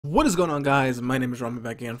What is going on, guys? My name is Ramen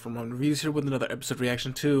back again from Ramen Reviews here with another episode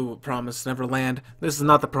reaction to Promised Neverland. This is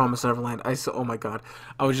not the Promised Neverland. Oh my god.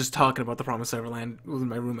 I was just talking about the Promised Neverland with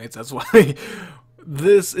my roommates, that's why.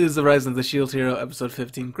 This is the Rise of the Shield Hero, episode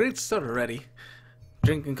 15. Great start already.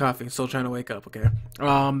 Drinking coffee, still trying to wake up, okay?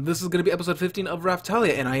 This is going to be episode 15 of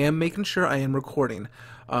Raftalia, and I am making sure I am recording.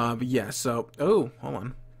 But yeah, so, oh, hold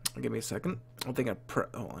on. Give me a second. I think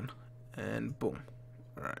hold on. And boom.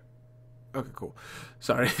 Alright. Okay, cool.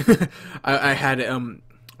 Sorry. I had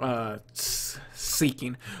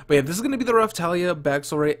seeking. But yeah, this is gonna be the Raftalia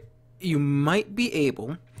backstory. You might be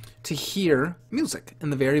able to hear music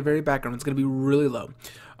in the very, very background. It's gonna be really low.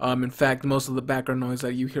 In fact, most of the background noise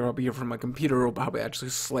that you hear will be here from my computer will probably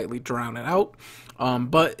actually slightly drown it out.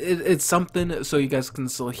 But it's something so you guys can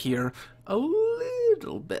still hear a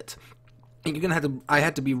little bit. And you're gonna have to. I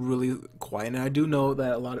had to be really quiet, and I do know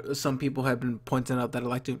that some people have been pointing out that I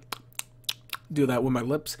like to do that with my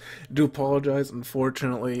lips. I do apologize.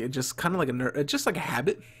 Unfortunately, it's just kind of like it's just like a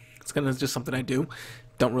habit. It's kind of just something I do.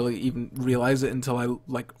 Don't really even realize it until I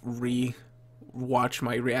like watch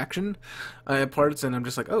my reaction parts, and I'm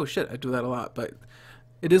just like, oh shit, I do that a lot. But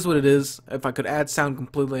it is what it is. If I could add sound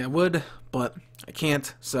completely, I would, but I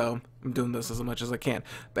can't. So I'm doing this as much as I can.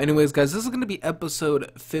 But anyways, guys, this is going to be episode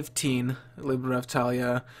 15, Libra of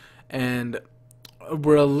Talia, and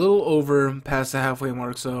we're a little over past the halfway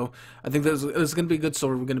mark, so I think this is going to be a good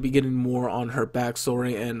story. We're going to be getting more on her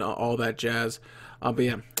backstory and all that jazz. But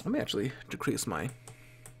yeah, let me actually decrease make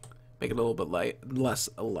it a little bit less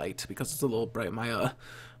light, because it's a little bright. My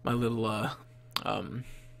little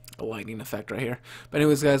lighting effect right here. But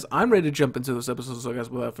anyways, guys, I'm ready to jump into this episode. So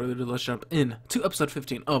guys, without further ado, let's jump in to episode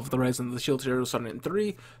 15 of The Rise of the Shield Hero, starting in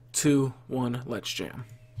 3, 2, 1. Let's jam.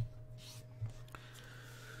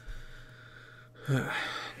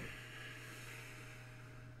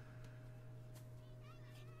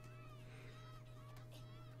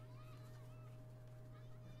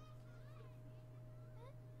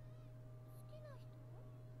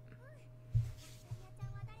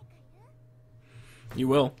 You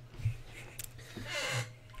will.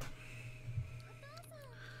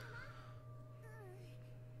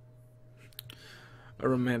 A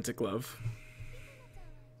romantic love.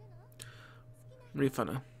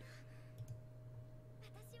 Refuna.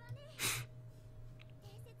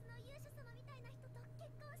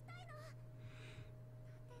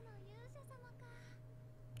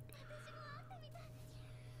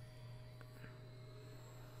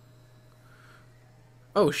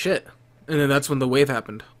 Oh shit. And then that's when the wave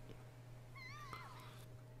happened.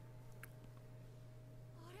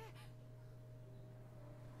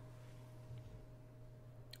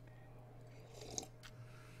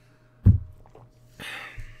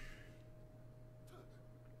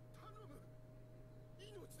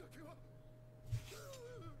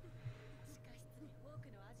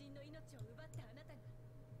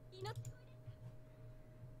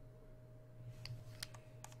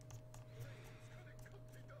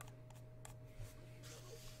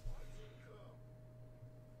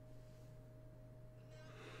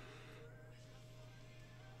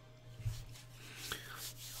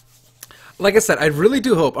 Like I said, I really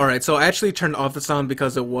do hope. All right, so I actually turned off the sound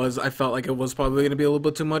because I felt like it was probably going to be a little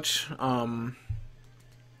bit too much.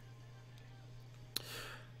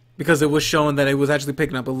 Because it was showing that it was actually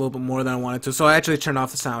picking up a little bit more than I wanted to. So I actually turned off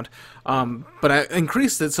the sound. But I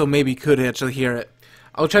increased it so maybe you could actually hear it.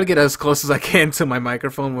 I'll try to get as close as I can to my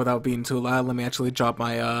microphone without being too loud. Let me actually drop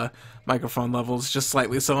my microphone levels just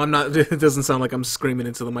slightly, so I'm not. It doesn't sound like I'm screaming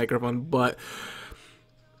into the microphone, but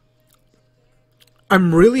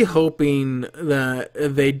I'm really hoping that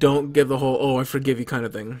they don't give the whole "oh, I forgive you" kind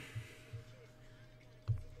of thing.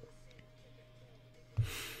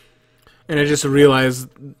 And I just realized,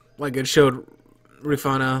 like, it showed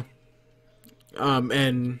Rifana,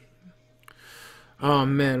 and oh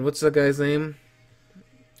man, what's that guy's name?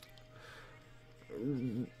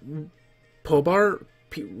 Pobar?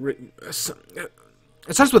 It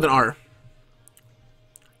starts with an R.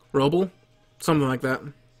 Roble? Something like that.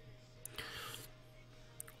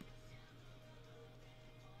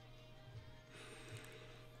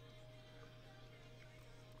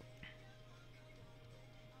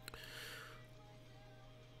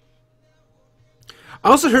 I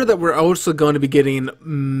also heard that we're also going to be getting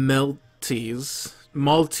Maltese.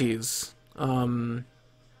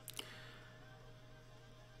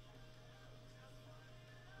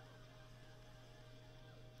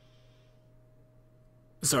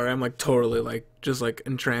 Sorry, I'm like totally like just like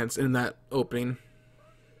entranced in that opening.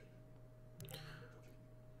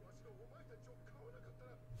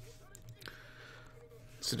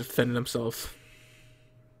 To defend himself.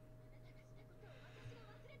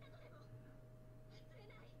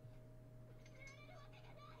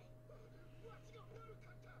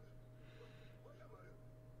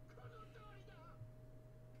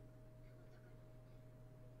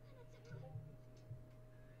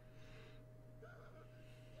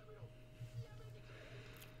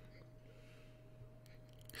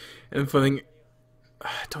 And feeling,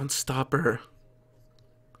 don't stop her.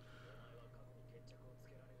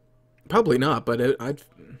 Probably not, but I'd.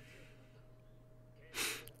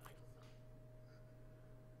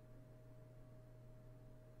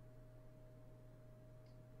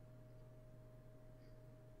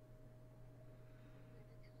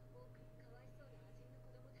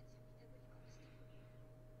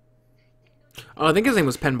 Oh, I think his name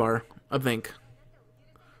was Penbar. I think.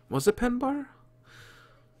 Was it Penbar?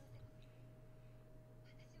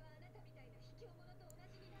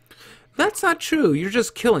 That's not true. You're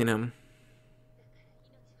just killing him.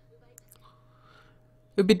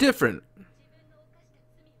 It'd be different.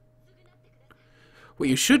 What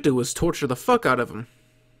you should do is torture the fuck out of him.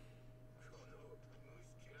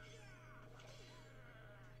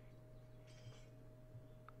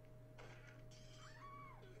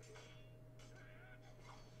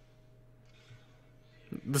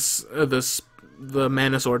 The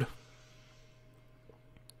mana sword.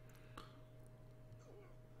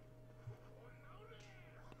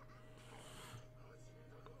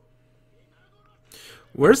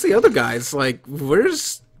 Where's the other guys? Like,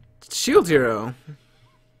 where's Shield Hero?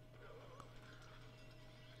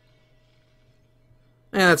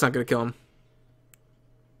 That's not gonna kill him.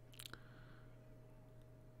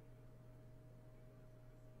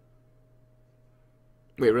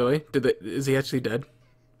 Wait, really? Is he actually dead?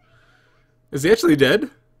 Is he actually dead?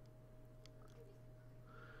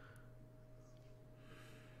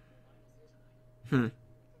 Hmm.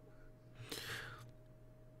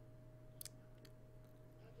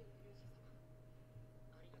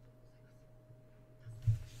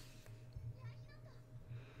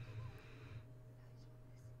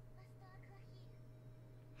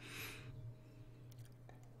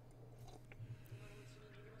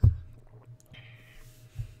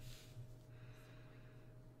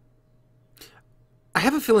 I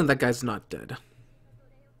have a feeling that guy's not dead.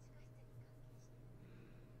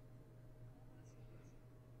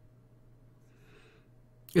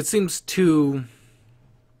 It seems too...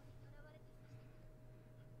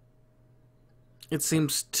 It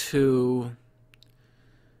seems too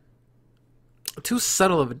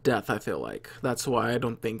subtle of a death, I feel like. That's why I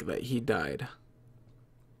don't think that he died.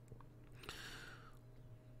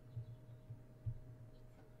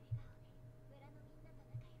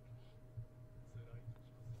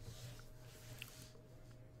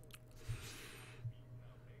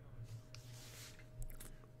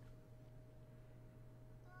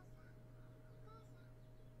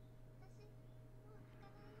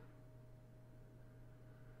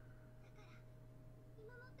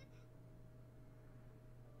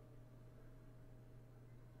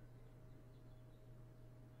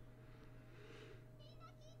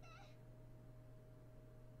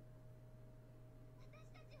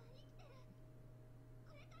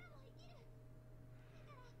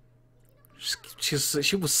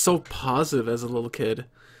 She was so positive as a little kid.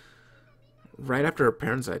 Right after her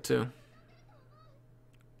parents died, too.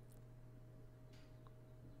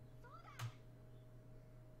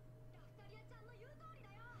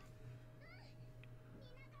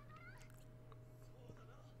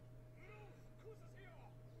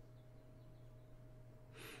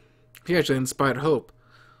 He actually inspired hope.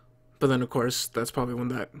 But then, of course, that's probably when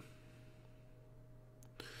that...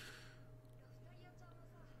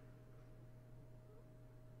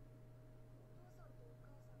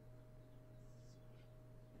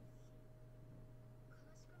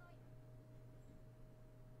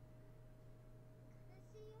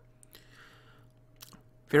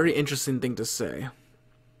 Very interesting thing to say.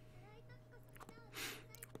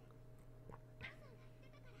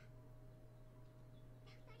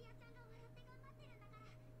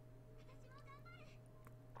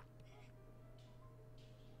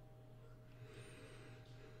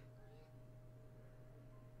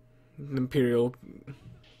 Imperial.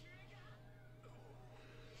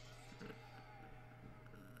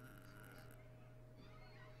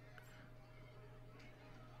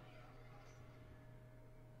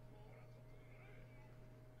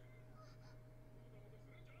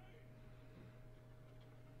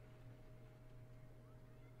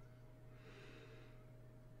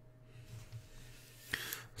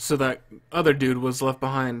 So that other dude was left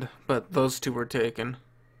behind, but those two were taken.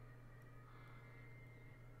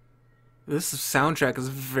 This soundtrack is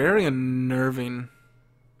very unnerving.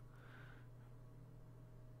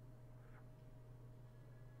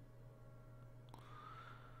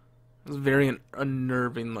 It's very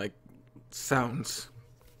unnerving, like, sounds.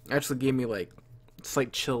 Actually gave me, like,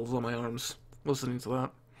 slight chills on my arms listening to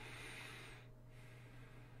that.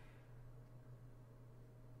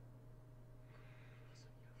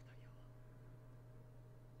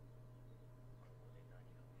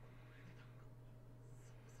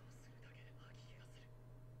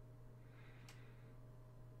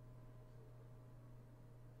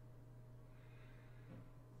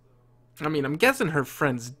 I mean, I'm guessing her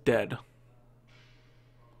friend's dead.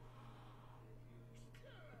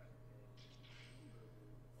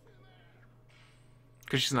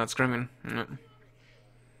 Because she's not screaming. Mm.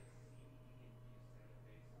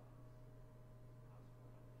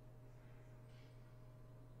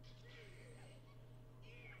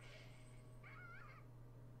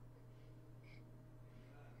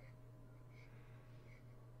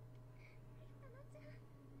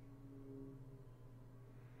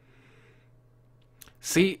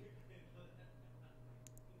 See,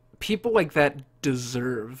 people like that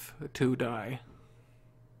deserve to die.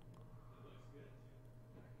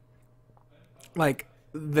 Like,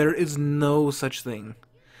 there is no such thing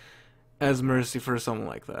as mercy for someone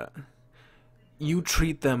like that. You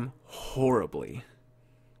treat them horribly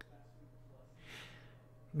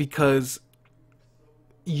because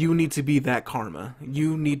you need to be that karma.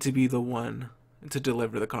 You need to be the one to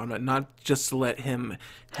deliver the karma, not just let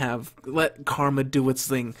karma do its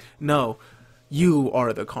thing. No, you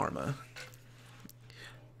are the karma.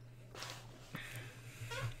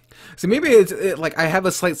 See, maybe like I have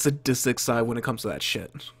a slight sadistic side when it comes to that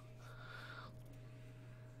shit.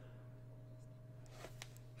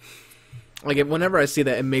 Like, whenever I see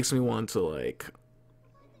that, it makes me want to, like,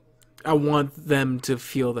 I want them to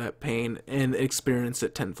feel that pain and experience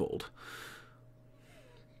it tenfold.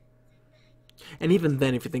 And even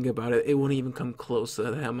then, if you think about it, it wouldn't even come close to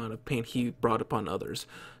the amount of pain he brought upon others.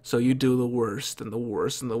 So you do the worst and the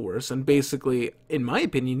worst and the worst, and basically, in my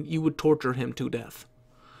opinion, you would torture him to death.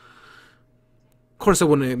 Of course, I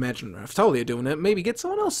wouldn't imagine Raftalia doing it. Maybe get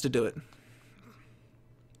someone else to do it.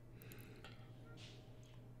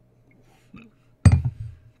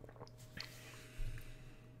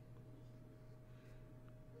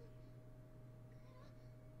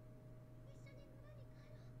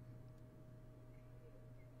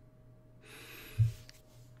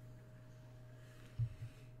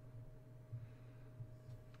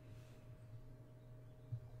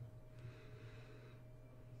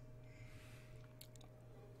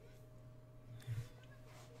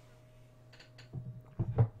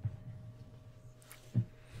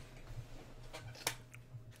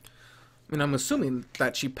 I mean, I'm assuming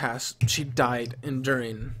that she died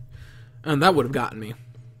enduring, and that would have gotten me.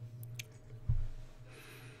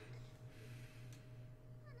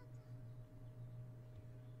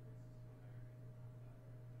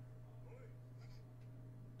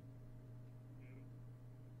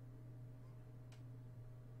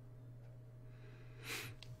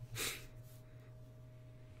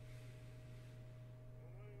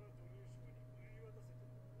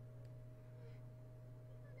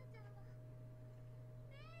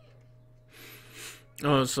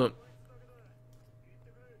 Oh, so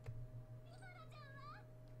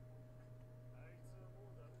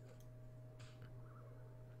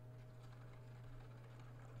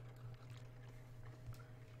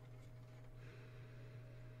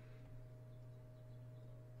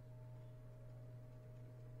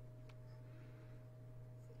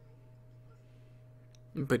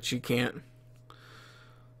but she can't.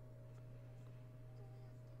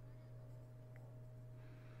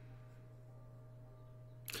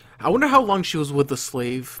 I wonder how long she was with the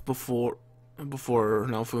slave before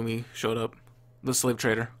Naofumi showed up, the slave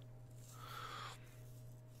trader.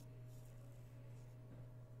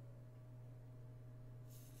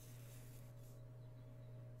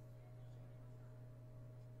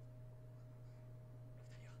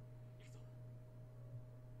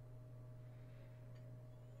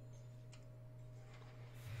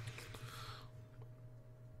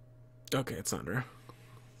 Okay, it's not her.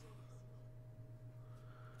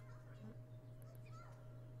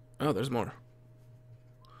 Oh, there's more.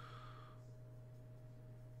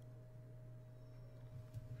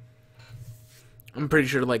 I'm pretty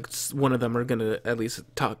sure like one of them are gonna at least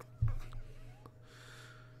talk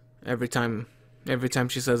every time. Every time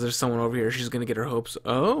she says there's someone over here, she's gonna get her hopes.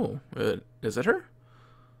 Oh, is it her?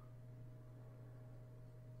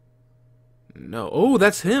 No. Oh,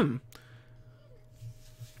 that's him.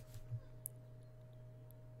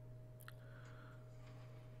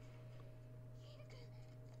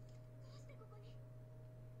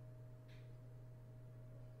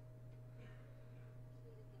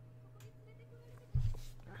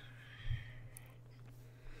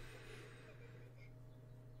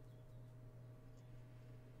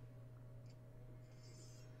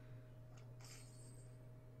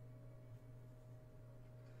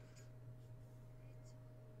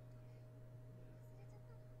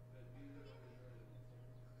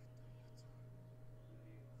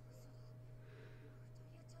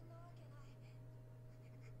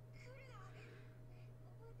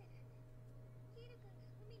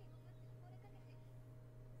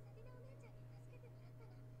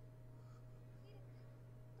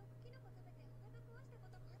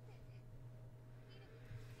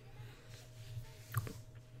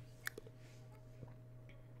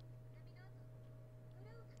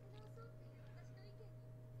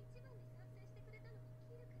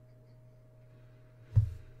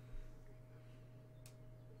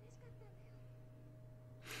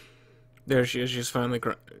 There she is. She's finally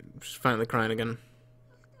crying again.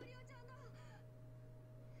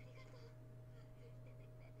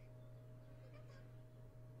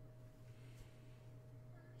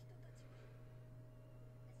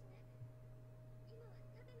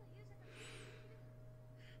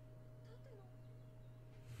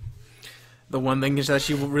 The one thing is that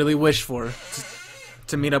she really wished for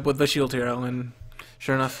to meet up with the shield hero, and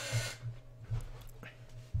sure enough.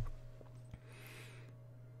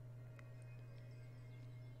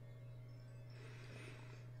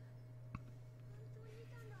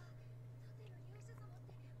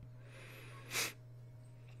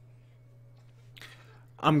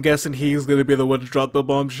 I'm guessing he's gonna be the one to drop the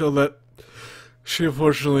bombshell that she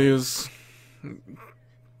unfortunately is.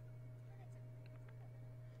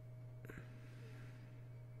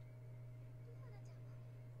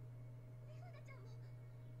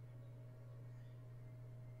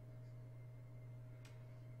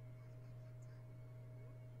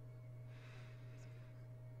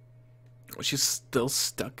 She's still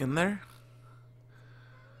stuck in there?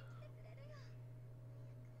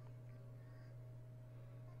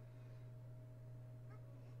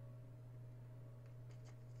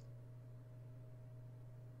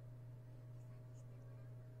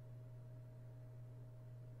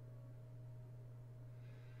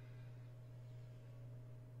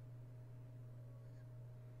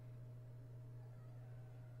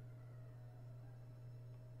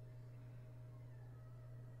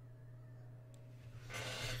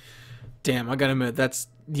 Damn, I gotta admit,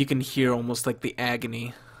 you can hear almost like the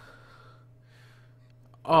agony.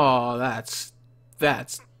 Oh, that's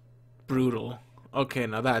brutal. Okay,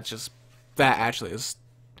 now that actually is.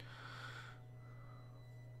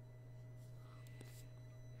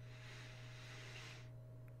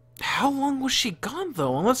 How long was she gone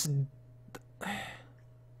though? Unless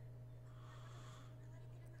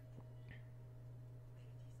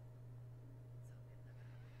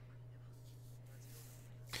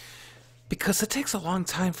because it takes a long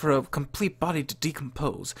time for a complete body to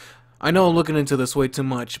decompose. I know I'm looking into this way too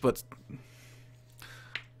much, but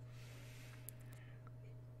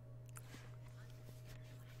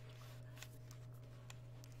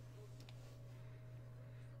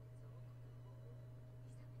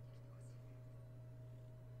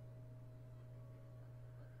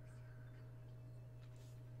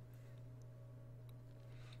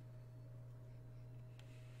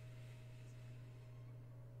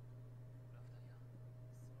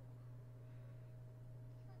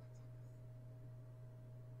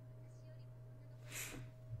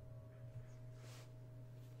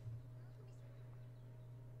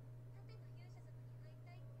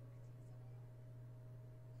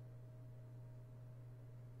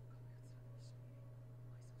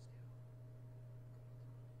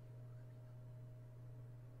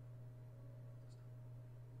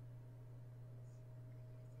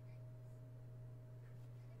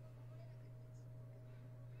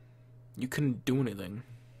you couldn't do anything.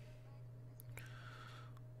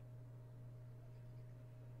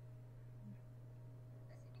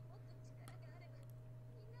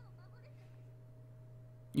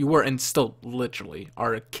 You were and still literally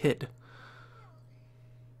are a kid.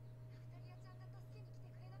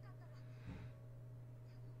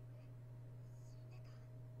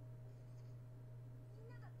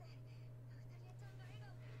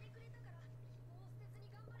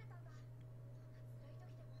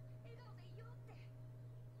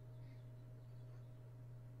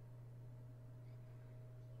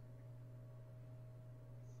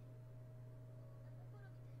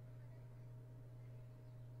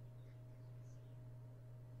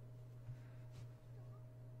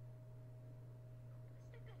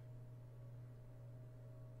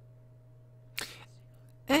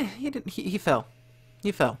 He didn't. He fell.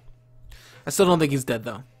 He fell. I still don't think he's dead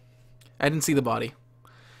though. I didn't see the body.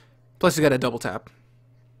 Plus, you got a double tap.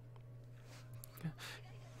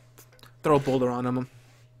 Throw a boulder on him.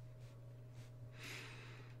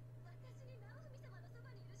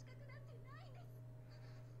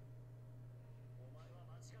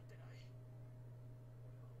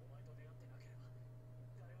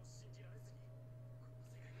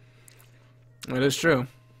 It is true.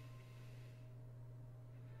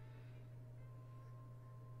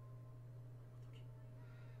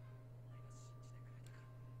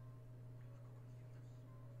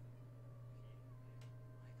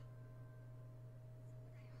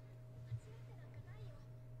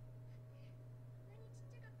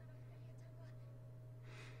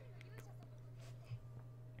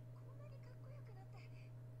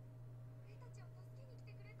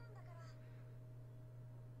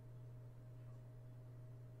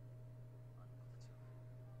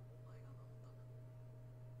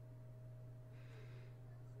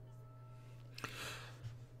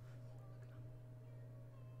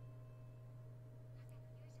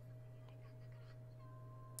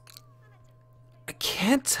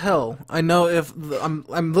 can't tell. I know if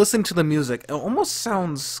I'm listening to the music. It almost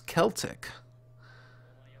sounds Celtic.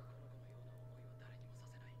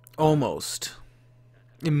 Almost.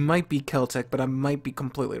 It might be Celtic, but I might be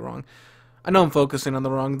completely wrong. I know I'm focusing on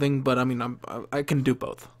the wrong thing, but I mean I can do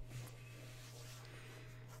both.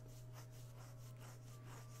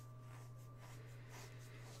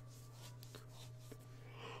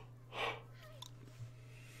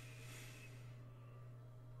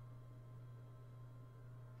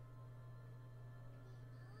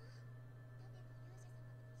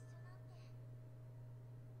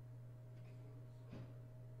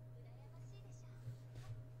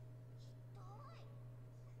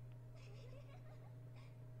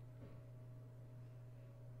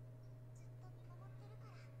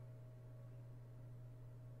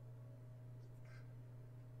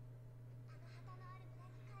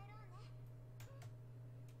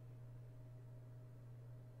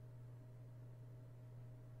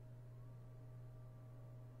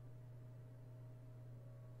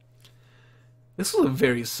 This was a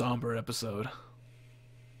very somber episode.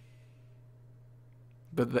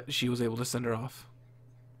 But that she was able to send her off.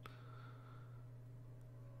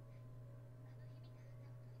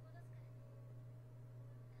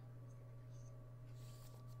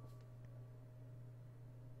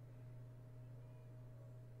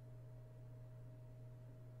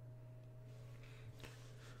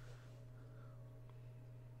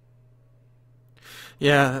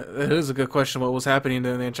 Yeah, it is a good question what was happening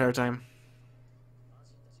during the entire time.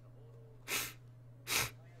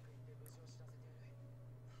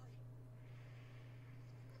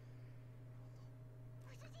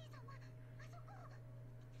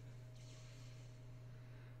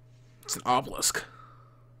 It's an obelisk.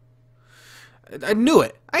 I knew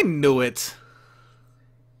it. I knew it.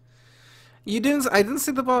 You didn't. I didn't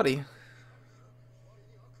see the body.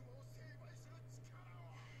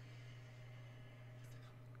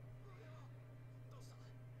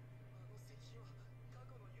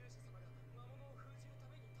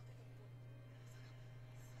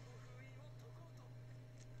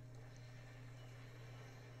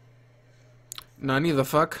 Nani the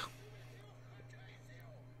fuck?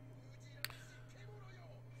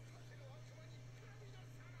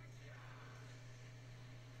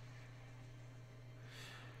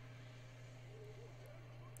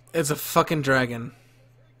 It's a fucking dragon.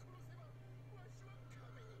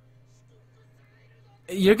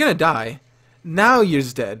 You're gonna die. Now you're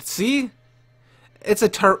dead. See? It's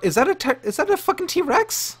a is that a fucking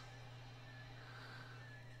T-Rex?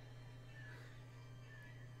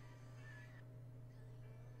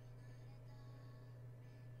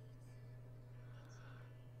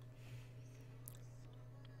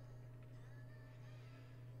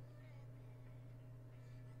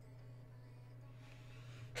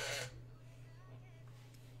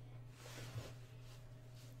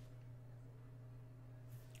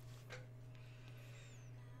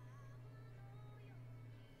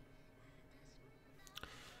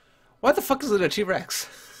 Why the fuck is it a T-Rex?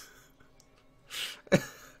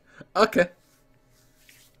 Okay.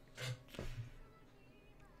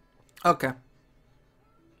 Okay.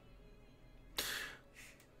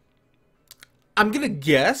 I'm gonna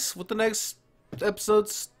guess what the next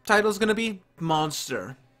episode's title is gonna be.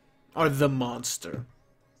 Monster. Or The Monster.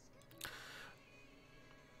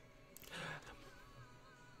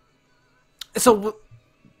 So,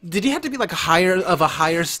 did he have to be like a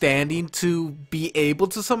higher standing to be able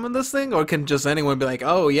to summon this thing? Or can just anyone be like,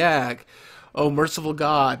 oh yeah, oh merciful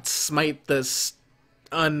God, smite this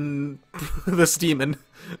this demon?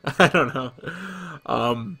 I don't know.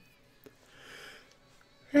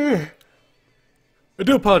 I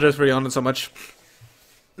do apologize for yawning so much.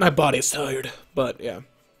 My body's tired, but yeah.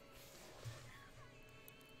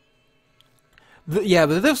 Yeah,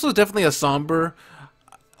 but this was definitely a somber.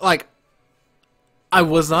 Like, I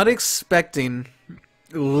was not expecting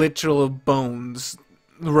literal bones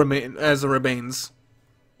remain as the remains.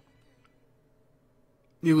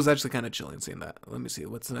 It was actually kind of chilling seeing that. Let me see.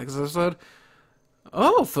 What's the next episode?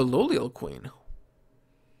 Oh, Philolial Queen.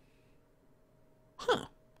 Huh.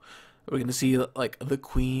 We're gonna see like the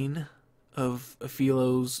queen of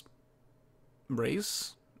Philo's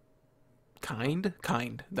race. Kind.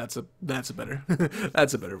 That's a better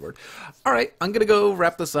that's a better word. All right, I'm gonna go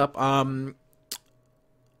wrap this up.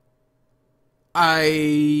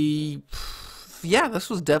 I Yeah, this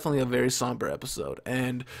was definitely a very somber episode,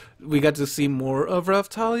 and we got to see more of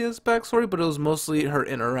Raftalia's backstory, but it was mostly her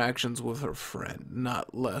interactions with her friend,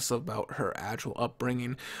 not less about her actual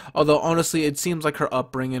upbringing. Although, honestly, it seems like her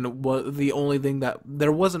upbringing was the only thing that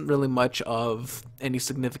there wasn't really much of any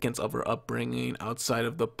significance of her upbringing outside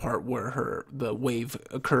of the part where the wave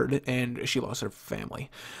occurred and she lost her family.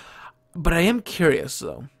 But I am curious,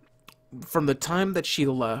 though, from the time that she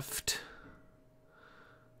left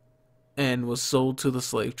and was sold to the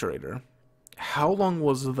slave trader, how long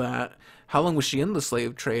was that? How long was she in the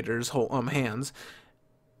slave trader's hands?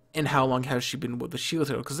 And how long has she been with the shield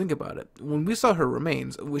hero? Because think about it. When we saw her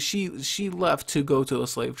remains, she left to go to a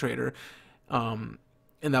slave trader, and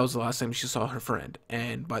that was the last time she saw her friend.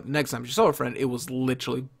 And by the next time she saw her friend, it was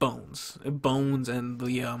literally bones and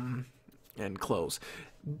the and clothes.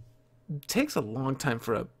 It takes a long time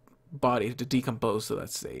for a body to decompose to that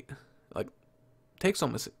state. Like, takes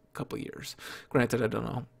almost a couple years. Granted, I don't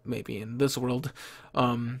know, maybe in this world,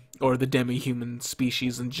 or the demi-human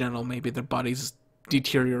species in general, maybe their bodies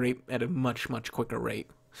deteriorate at a much, much quicker rate.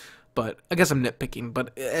 But I guess I'm nitpicking.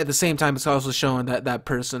 But at the same time, it's also showing that that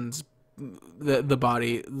person's, the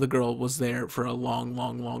body, the girl was there for a long,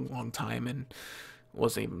 long, long, long time and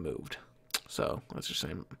wasn't even moved. So, let's just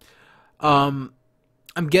say,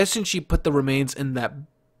 I'm guessing she put the remains in that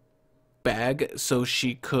bag so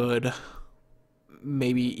she could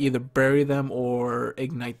maybe either bury them or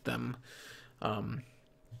ignite them,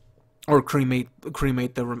 or cremate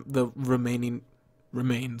the remaining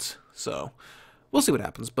remains. So we'll see what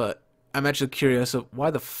happens. But I'm actually curious of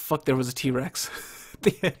why the fuck there was a T-Rex at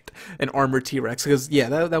the end, an armored T-Rex. Because yeah,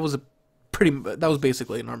 that was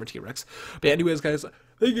basically an armored T-Rex. But yeah, anyways, guys,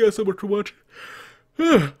 thank you guys so much for watching.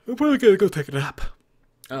 I'm probably gonna go take a nap.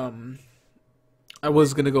 I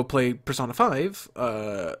was gonna go play Persona 5,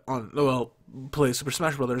 play Super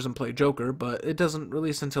Smash Brothers and play Joker, but it doesn't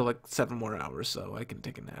release until like 7 more hours, so I can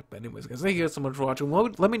take a nap. But anyways, guys, thank you guys so much for watching. Well,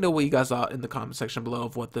 let me know what you guys thought in the comment section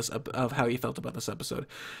below of how you felt about this episode.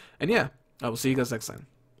 And yeah, I will see you guys next time.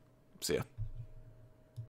 See ya.